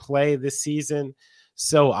Cleveland play this season,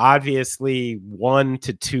 so obviously 1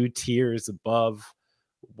 to 2 tiers above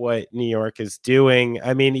what New York is doing.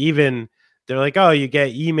 I mean, even they're like, oh, you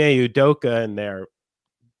get Ime Udoka in there.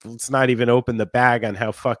 Let's not even open the bag on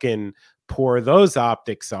how fucking poor those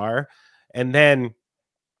optics are. And then,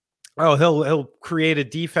 oh, he'll create a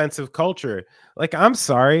defensive culture. Like, I'm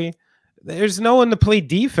sorry, there's no one to play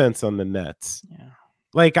defense on the Nets. Yeah.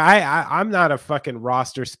 Like, I'm not a fucking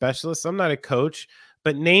roster specialist. I'm not a coach,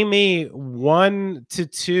 but name me 1 to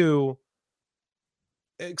 2.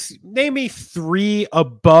 Name me 3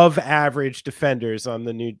 above average defenders on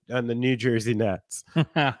the New Jersey Nets.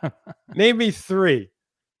 Name me 3.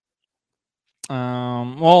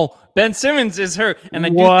 Well, Ben Simmons is hurt,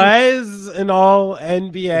 and was an all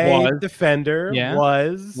NBA defender. Yeah.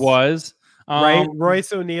 Was right.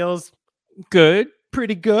 Royce O'Neal's good,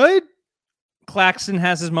 pretty good. Claxton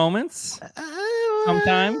has his moments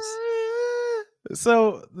sometimes.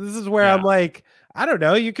 So this is where I'm like, I don't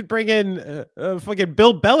know. You could bring in fucking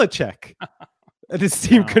Bill Belichick, and his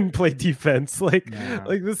team couldn't play defense. Like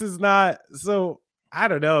this is not. So I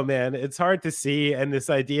don't know, man. It's hard to see, and this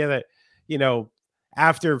idea that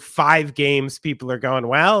after 5 games, people are going,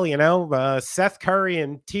 well, Seth Curry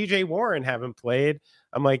and TJ Warren haven't played.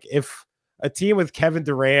 I'm like, if a team with Kevin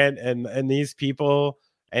Durant and these people,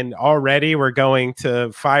 and already we're going to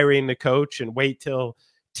firing the coach and wait till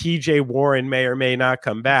TJ Warren may or may not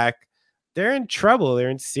come back, they're in trouble. They're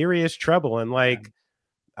in serious trouble. And like,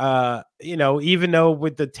 even though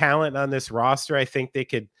with the talent on this roster, I think they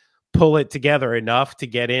could pull it together enough to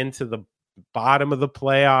get into the bottom of the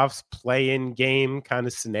playoffs, play-in game kind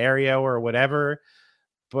of scenario or whatever.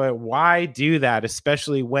 But why do that,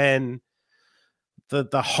 especially when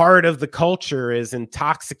the heart of the culture is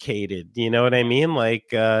intoxicated? You know what I mean? Like,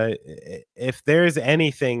 if there's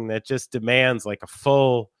anything that just demands like a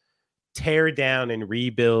full tear down and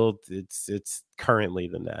rebuild, it's currently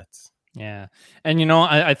the Nets. Yeah. And,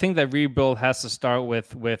 I think that rebuild has to start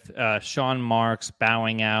with Sean Marks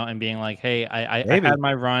bowing out and being like, hey, I had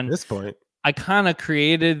my run. At this point, I kind of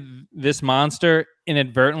created this monster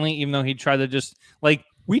inadvertently, even though he tried to just like,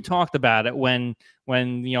 we talked about it when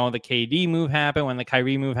the KD move happened, when the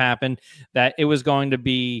Kyrie move happened, that it was going to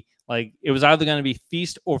be like, it was either going to be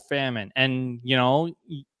feast or famine. And,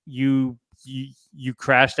 you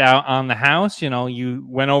crashed out on the house, you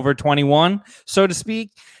went over 21, so to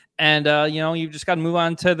speak. And, you just got to move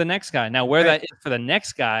on to the next guy. Now, where that is for the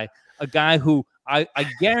next guy, a guy who I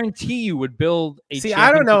guarantee you would build a See,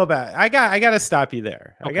 I don't know about it. I got to stop you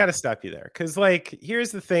there. Okay. I got to stop you there. Because,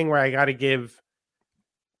 here's the thing where I got to give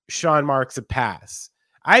Sean Marks a pass.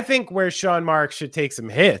 I think where Sean Marks should take some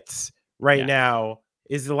hits now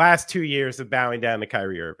is the last 2 years of bowing down to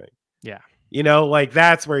Kyrie Irving. Yeah.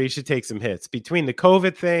 That's where he should take some hits. Between the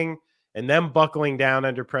COVID thing and them buckling down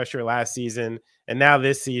under pressure last season and now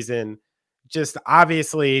this season, just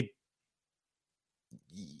obviously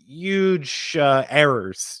huge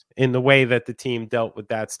errors in the way that the team dealt with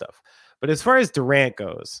that stuff. But as far as Durant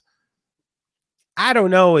goes, I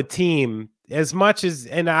don't know a team as much as,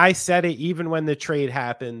 and I said it even when the trade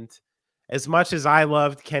happened, as much as I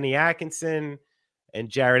loved Kenny Atkinson and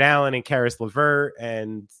Jared Allen and Karis LeVert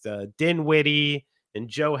and Dinwiddie and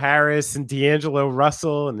Joe Harris and D'Angelo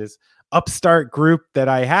Russell and this upstart group that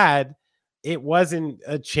I had, it wasn't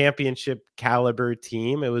a championship caliber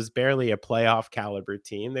team. It was barely a playoff caliber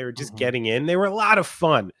team. They were just getting in. They were a lot of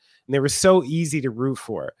fun and they were so easy to root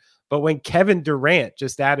for. But when Kevin Durant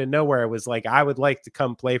just out of nowhere was like, I would like to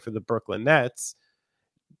come play for the Brooklyn Nets,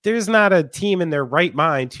 there's not a team in their right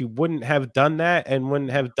mind who wouldn't have done that and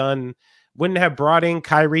wouldn't have brought in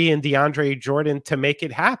Kyrie and DeAndre Jordan to make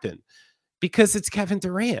it happen, because it's Kevin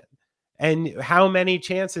Durant. And how many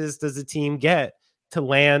chances does a team get to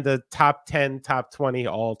land a top 10, top 20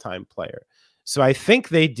 all-time player? So I think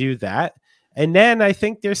they do that. And then I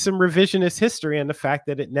think there's some revisionist history on the fact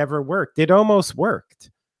that it never worked. It almost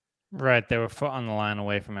worked. Right. They were foot on the line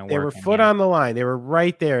away from it. They were foot on the line. They were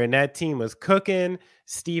right there. And that team was cooking.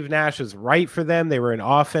 Steve Nash was right for them. They were an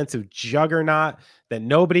offensive juggernaut that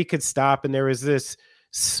nobody could stop. And there was this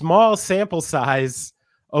small sample size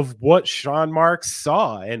of what Sean Marks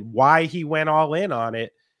saw and why he went all in on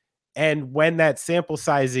it. And when that sample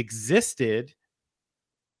size existed,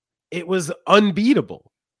 it was unbeatable.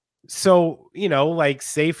 So,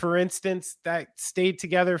 say for instance, that stayed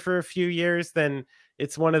together for a few years, then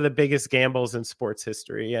it's one of the biggest gambles in sports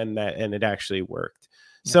history, and it actually worked.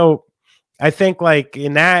 Yeah. So I think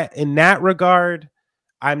in that regard,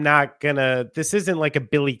 I'm not gonna, this isn't like a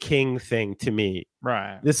Billy King thing to me.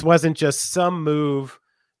 Right. This wasn't just some move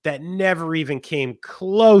that never even came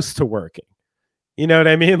close to working. You know what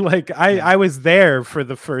I mean? I was there for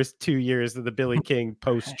the first 2 years of the Billy King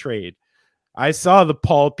post trade. I saw the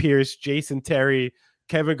Paul Pierce, Jason Terry,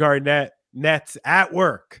 Kevin Garnett Nets at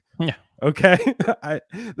work. Yeah. Okay.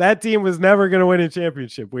 That team was never going to win a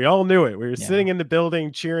championship. We all knew it. We were sitting in the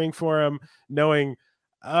building cheering for him, knowing,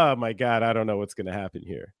 oh my God, I don't know what's going to happen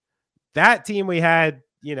here. That team we had,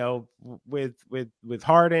 with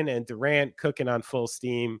Harden and Durant cooking on full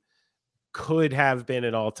steam, could have been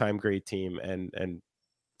an all-time great team, and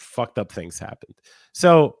fucked up things happened.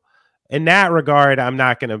 So in that regard, I'm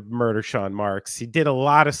not going to murder Sean Marks. He did a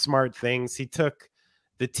lot of smart things. He took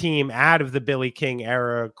the team out of the Billy King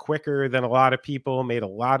era quicker than a lot of people, made a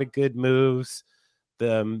lot of good moves.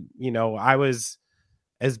 I was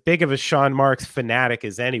as big of a Sean Marks fanatic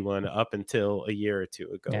as anyone up until a year or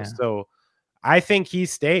two ago. Yeah. So I think he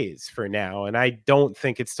stays for now, and I don't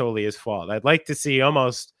think it's totally his fault. I'd like to see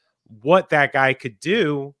almost what that guy could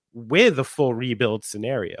do with a full rebuild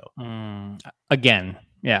scenario. Again.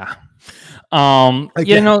 Yeah.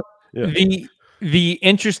 Again. The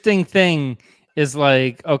interesting thing is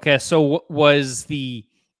okay, so was the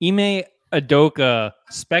Ime Udoka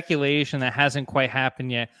speculation that hasn't quite happened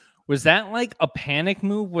yet, was that a panic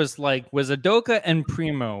move? Was Udoka and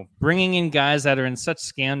Primo bringing in guys that are in such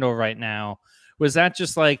scandal right now? Was that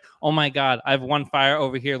just oh my God, I have one fire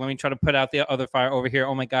over here, let me try to put out the other fire over here,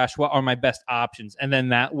 oh my gosh, what are my best options? And then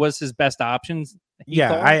that was his best options?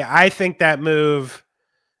 I think that move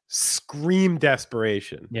screamed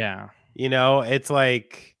desperation. Yeah. It's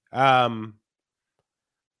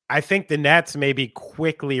I think the Nets maybe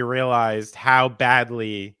quickly realized how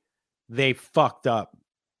badly they fucked up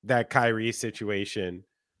that Kyrie situation,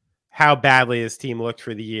 how badly his team looked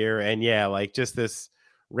for the year. And just this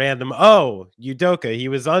random, Udoka, he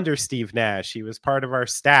was under Steve Nash. He was part of our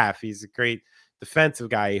staff. He's a great defensive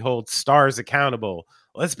guy. He holds stars accountable.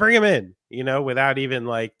 Let's bring him in, without even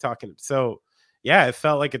like talking. So yeah, it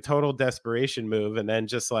felt like a total desperation move. And then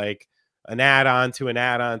just like an add-on to an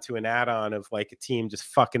add-on to an add-on of like a team just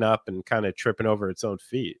fucking up and kind of tripping over its own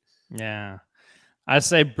feet. Yeah. I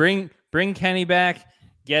say bring Kenny back,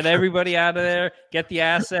 get everybody out of there, get the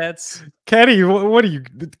assets. Kenny, what are you?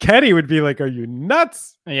 Kenny would be like, are you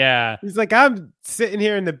nuts? Yeah. He's like, I'm sitting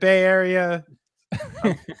here in the Bay Area.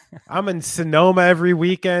 I'm in Sonoma every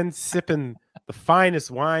weekend, sipping the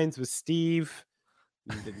finest wines with Steve,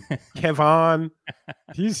 Kevon.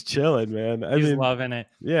 He's chilling, man. He's loving it.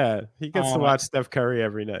 Yeah, he gets to watch Steph Curry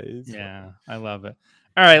every night. I love it.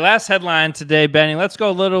 All right, last headline today, Benny. Let's go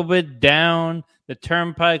a little bit down the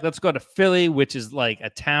turnpike. Let's go to Philly, which is like a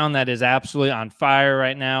town that is absolutely on fire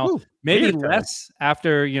right now. Ooh, maybe less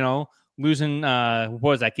after, losing, what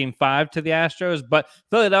was that, game 5 to the Astros? But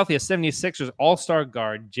Philadelphia 76ers all-star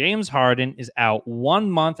guard James Harden is out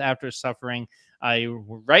 1 month after suffering a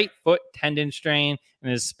right foot tendon strain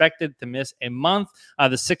and is expected to miss a month.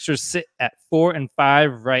 The Sixers sit at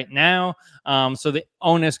 4-5 right now. So the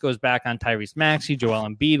onus goes back on Tyrese Maxey, Joel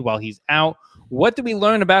Embiid while he's out. What do we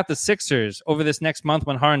learn about the Sixers over this next month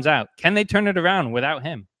when Harden's out? Can they turn it around without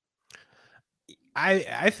him?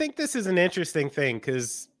 I think this is an interesting thing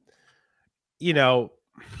because,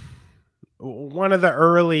 one of the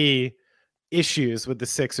early issues with the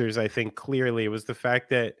Sixers, I think clearly was the fact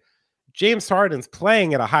that James Harden's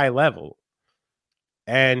playing at a high level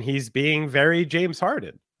and he's being very James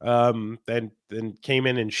Harden. Then came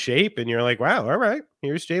in shape and you're like, wow, all right,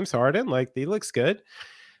 here's James Harden. Like, he looks good.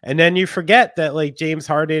 And then you forget that like James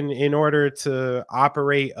Harden, in order to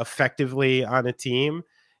operate effectively on a team,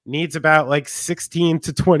 needs about like 16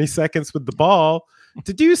 to 20 seconds with the ball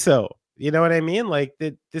to do so. You know what I mean? Like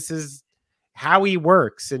this is how he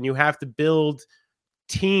works, and you have to build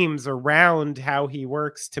teams around how he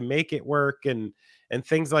works to make it work and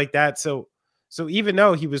things like that. So even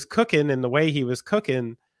though he was cooking in the way he was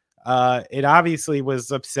cooking, it obviously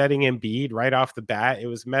was upsetting Embiid right off the bat. It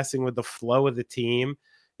was messing with the flow of the team.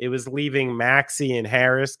 It was leaving Maxey and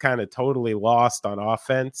Harris kind of totally lost on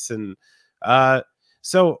offense. And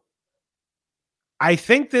so I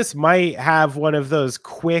think this might have one of those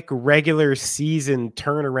quick regular season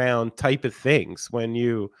turnaround type of things when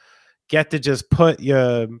you get to just put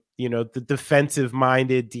the defensive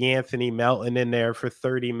minded DeAnthony Melton in there for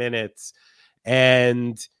 30 minutes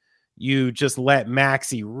and you just let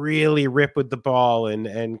Maxey really rip with the ball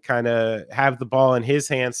and kind of have the ball in his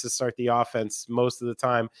hands to start the offense most of the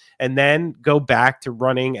time, and then go back to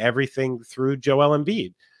running everything through Joel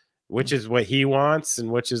Embiid, which is what he wants and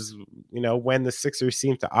which is, when the Sixers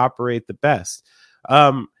seem to operate the best.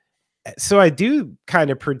 So I do kind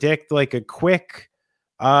of predict like a quick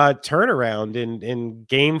turnaround in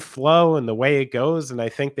game flow and the way it goes. And I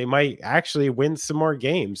think they might actually win some more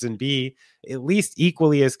games and be at least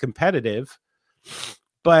equally as competitive.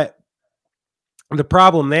 But the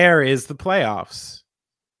problem there is the playoffs,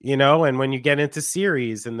 and when you get into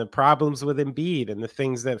series and the problems with Embiid and the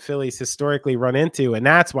things that Philly's historically run into, and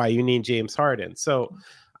that's why you need James Harden. So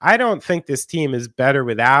I don't think this team is better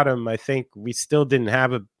without him. I think we still didn't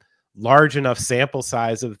have a large enough sample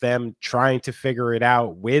size of them trying to figure it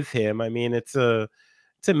out with him. I mean, it's a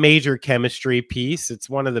major chemistry piece. It's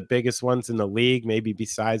one of the biggest ones in the league, maybe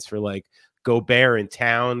besides for like Gobert and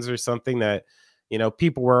Towns or something that,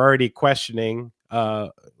 people were already questioning,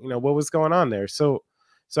 what was going on there. So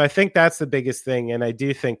I think that's the biggest thing. And I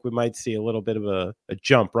do think we might see a little bit of a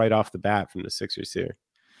jump right off the bat from the Sixers here.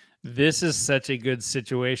 This is such a good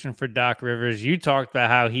situation for Doc Rivers. You talked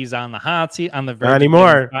about how he's on the hot seat, on the verge of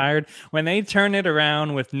getting fired. When they turn it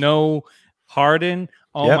around with no Harden,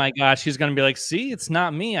 my gosh, he's going to be like, see, it's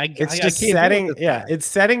not me. It's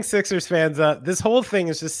setting Sixers fans up. This whole thing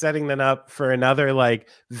is just setting them up for another like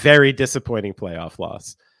very disappointing playoff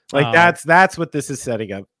loss. Like that's what this is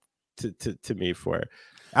setting up to me for.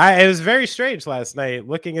 It was very strange last night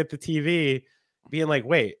looking at the TV, being like,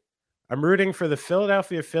 wait, I'm rooting for the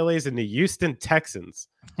Philadelphia Phillies and the Houston Texans.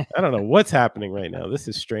 I don't know what's happening right now. This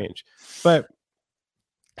is strange. But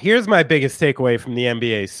here's my biggest takeaway from the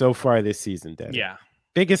NBA so far this season, Dan. Yeah.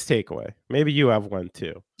 Biggest takeaway. Maybe you have one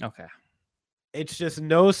too. Okay. It's just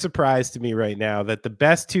no surprise to me right now that the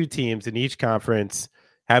best two teams in each conference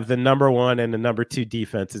have the number 1 and the number 2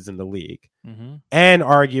 defenses in the league, and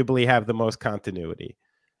arguably have the most continuity.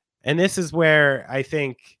 And this is where I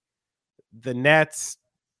think the Nets,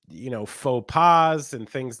 faux pas and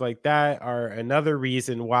things like that are another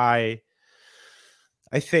reason why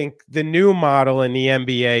I think the new model in the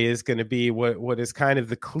NBA is going to be what is kind of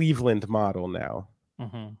the Cleveland model now.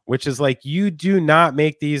 which is like, you do not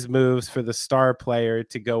make these moves for the star player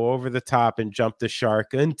to go over the top and jump the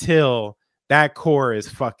shark until that core is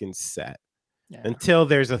fucking set. Until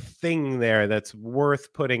there's a thing there that's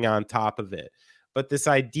worth putting on top of it. But this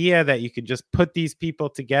idea that you could just put these people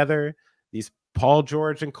together, these Paul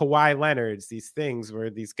George and Kawhi Leonards, these things where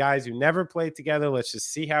these guys who never played together, let's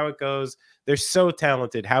just see how it goes. They're so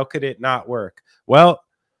talented. How could it not work? Well,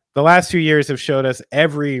 the last few years have showed us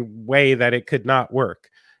every way that it could not work.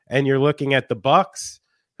 And you're looking at the Bucks,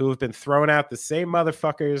 who have been throwing out the same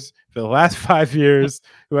motherfuckers for the last 5 years,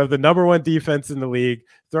 who have the number one defense in the league,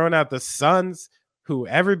 throwing out the Suns, who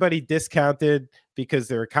everybody discounted because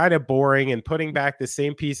they're kind of boring, and putting back the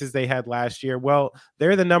same pieces they had last year. Well,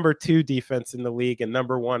 they're the number 2 defense in the league and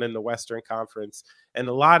number 1 in the Western Conference. And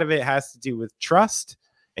a lot of it has to do with trust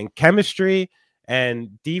and chemistry,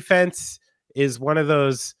 and defense is one of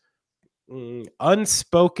those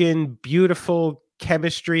unspoken, beautiful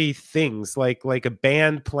chemistry things, like a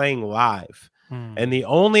band playing live. And the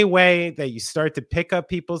only way that you start to pick up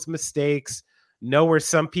people's mistakes, know where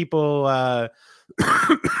some people are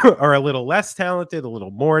a little less talented, a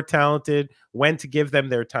little more talented, when to give them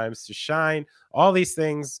their times to shine, all these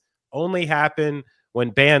things only happen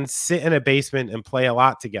when bands sit in a basement and play a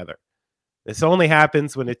lot together. This only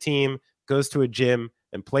happens when a team goes to a gym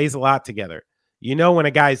and plays a lot together. You know when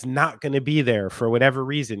a guy's not going to be there for whatever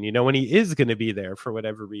reason. You know when he is going to be there for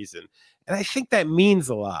whatever reason. And I think that means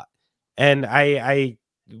a lot. And I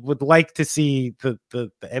would like to see the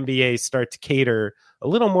NBA start to cater a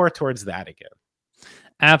little more towards that again.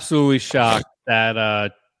 Absolutely shocked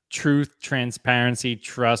that truth, transparency,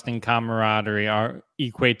 trust, and camaraderie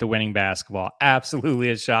equate to winning basketball. Absolutely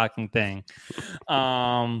a shocking thing.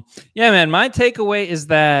 Yeah, man, my takeaway is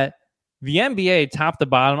that the NBA, top to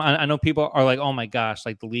bottom, I know people are like, oh my gosh,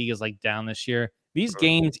 like the league is like down this year. These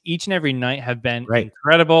games each and every night have been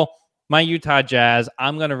incredible. My Utah Jazz,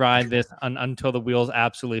 I'm going to ride this until the wheels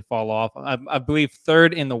absolutely fall off. I believe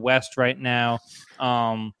 3rd in the West right now.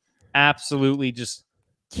 Absolutely just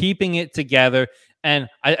keeping it together. And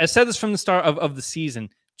I said this from the start of the season,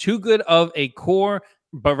 too good of a core.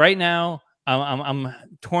 But right now, I'm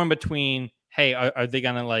torn between, hey, are they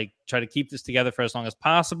going to like try to keep this together for as long as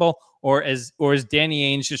possible? Or is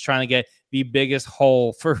Danny Ainge just trying to get the biggest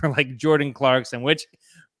hole for like Jordan Clarkson, which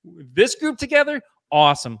this group together,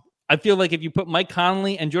 awesome. I feel like if you put Mike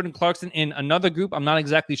Conley and Jordan Clarkson in another group, I'm not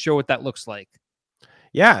exactly sure what that looks like.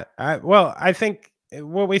 Yeah. I think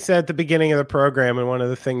what we said at the beginning of the program, and one of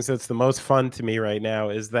the things that's the most fun to me right now,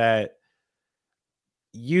 is that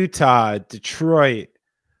Utah, Detroit,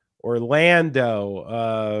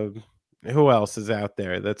 Orlando, who else is out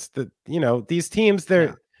there? That's these teams,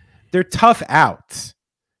 they're tough outs.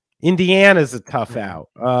 Indiana's a tough out.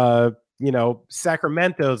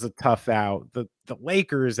 Sacramento's a tough out. The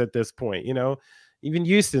Lakers at this point, even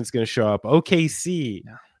Houston's going to show up. OKC,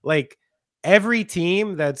 like every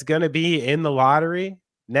team that's going to be in the lottery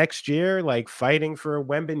next year, like fighting for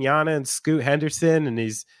Wembanyama and Scoot Henderson and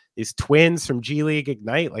these twins from G League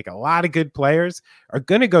Ignite, like a lot of good players are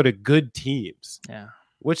going to go to good teams. Yeah.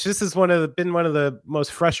 Which this is been one of the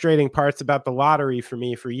most frustrating parts about the lottery for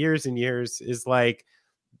me for years and years, is like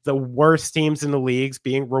the worst teams in the leagues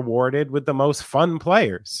being rewarded with the most fun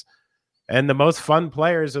players. And the most fun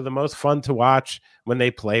players are the most fun to watch when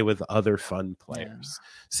they play with other fun players. Yeah.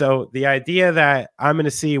 So the idea that I'm going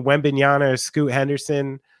to see Wembanyama or Scoot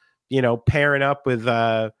Henderson, pairing up with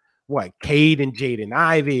Cade and Jaden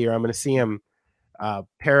Ivey, or I'm going to see him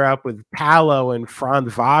pair up with Paolo and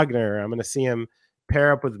Franz Wagner. I'm going to see him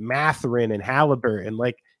pair up with Mathurin and Halliburton.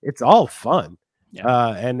 Like, it's all fun.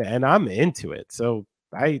 Yeah. And I'm into it. So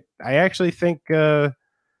I actually think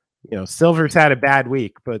Silver's had a bad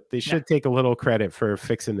week, but they should take a little credit for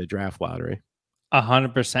fixing the draft lottery.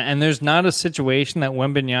 100%. And there's not a situation that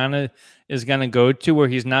Wembanyama is going to go to where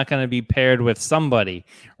he's not going to be paired with somebody,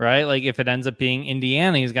 right? Like if it ends up being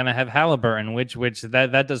Indiana, he's going to have Halliburton, which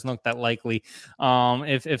that doesn't look that likely.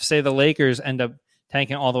 If say the Lakers end up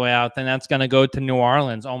tanking all the way out, then that's going to go to New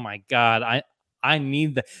Orleans. Oh my God. I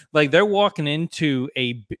need that. Like they're walking into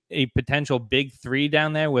a potential big 3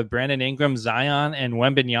 down there with Brandon Ingram, Zion, and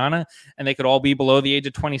Wembanyama, and they could all be below the age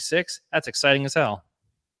of 26. That's exciting as hell.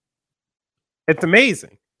 It's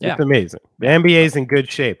amazing. Yeah. It's amazing. The NBA is in good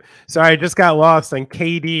shape. Sorry, I just got lost on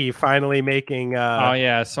KD finally making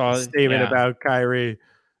I saw a statement about Kyrie.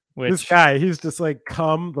 This guy, he's just like,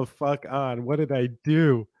 come the fuck on. What did I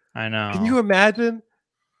do? I know. Can you imagine?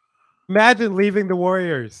 Imagine leaving the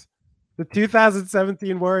Warriors. The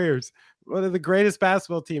 2017 Warriors, one of the greatest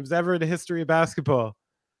basketball teams ever in the history of basketball,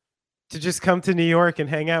 to just come to New York and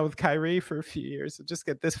hang out with Kyrie for a few years and just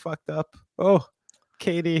get this fucked up. Oh,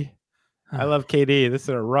 KD. I love KD. This is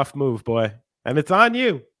a rough move, boy. And it's on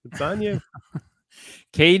you. It's on you.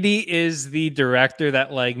 KD is the director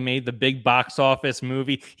that like made the big box office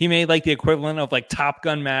movie. He made like the equivalent of like Top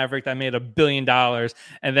Gun Maverick that made $1 billion.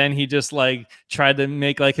 And then he just like tried to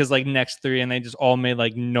make like his like next 3 and they just all made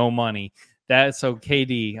like no money. So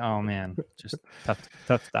KD, oh man, just tough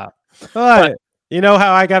stop. All right. You know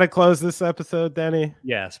how I got to close this episode, Denny?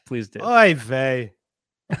 Yes, please do. Oy vey.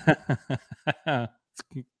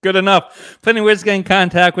 Good enough. Plenty of ways to get in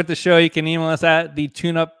contact with the show. You can email us at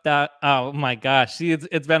thetuneup. Oh my gosh. See,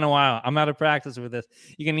 it's been a while. I'm out of practice with this.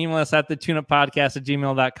 You can email us at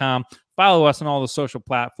thetuneuppodcast@gmail.com. Follow us on all the social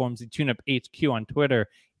platforms, the TuneUp HQ on Twitter,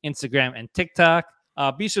 Instagram, and TikTok.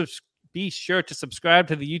 Be sure to subscribe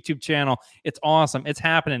to the YouTube channel. It's awesome. It's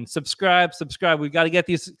happening. Subscribe. We've got to get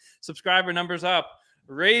these subscriber numbers up.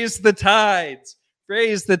 Raise the tides.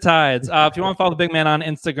 If you want to follow the big man on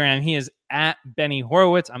Instagram, he is at Benny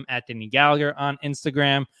Horowitz. I'm at Denny Gallagher on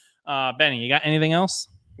Instagram. Benny, you got anything else?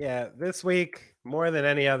 Yeah, this week, more than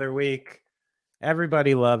any other week,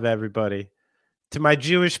 everybody love everybody. To my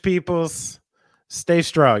Jewish peoples, stay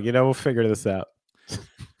strong. We'll figure this out.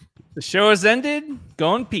 The show has ended.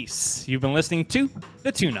 Go in peace. You've been listening to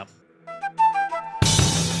The Tune Up.